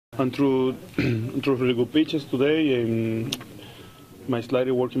And through through really good pitches today, and my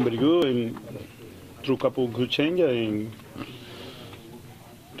slider working very good, and through a couple of good changes, and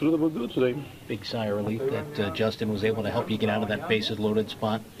threw the ball good today. Big sigh of relief that Justin was able to help you get out of that bases loaded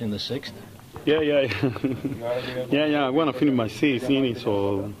spot in the sixth. Yeah. I want to finish my sixth inning,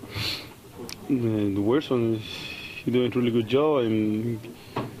 so the Wilson is doing a really good job, and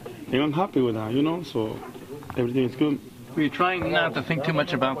I'm happy with that, so everything is good. Were you trying not to think too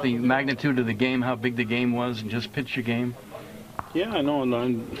much about the magnitude of the game, how big the game was, and just pitch your game? Yeah, I know.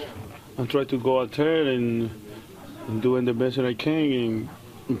 I'm trying to go out there and doing the best that I can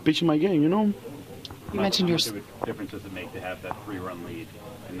and pitch my game, You mentioned your... What difference does it make to have that 3-run lead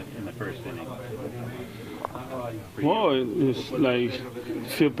in the first inning? Well, it's like,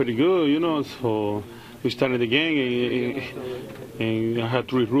 feel pretty good, so we started the game and I had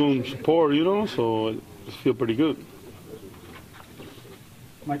 3-room support, so it feel pretty good.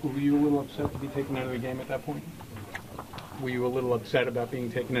 Michael, were you a little upset to be taken out of the game at that point? Were you a little upset about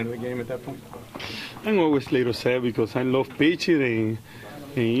being taken out of the game at that point? I'm always a little sad because I love pitching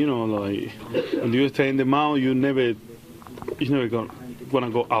and like when you stay in the mound, you never gonna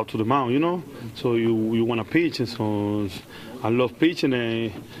go out to the mound, So you wanna pitch, and so I love pitching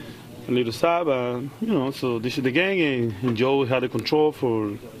and a little sad, but so this is the game, and Joe had the control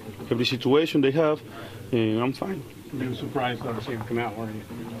for every situation they have, and I'm fine. You were surprised though to see him come out, weren't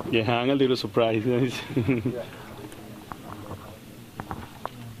you? Yeah, I'm a little surprised.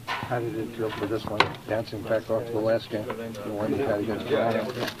 How did it feel for this one, bouncing back off the last game, the one you had against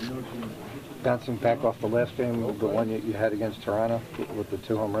Toronto? Bouncing back off the last game, the one you had against Toronto with the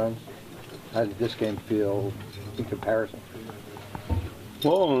 2 home runs? How did this game feel in comparison?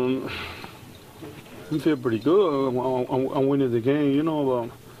 Well, I feel pretty good. I'm winning the game, but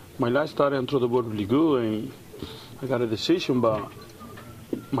my last start I threw the ball really good, and I got a decision, but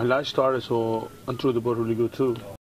my last started, so I threw the ball really good too.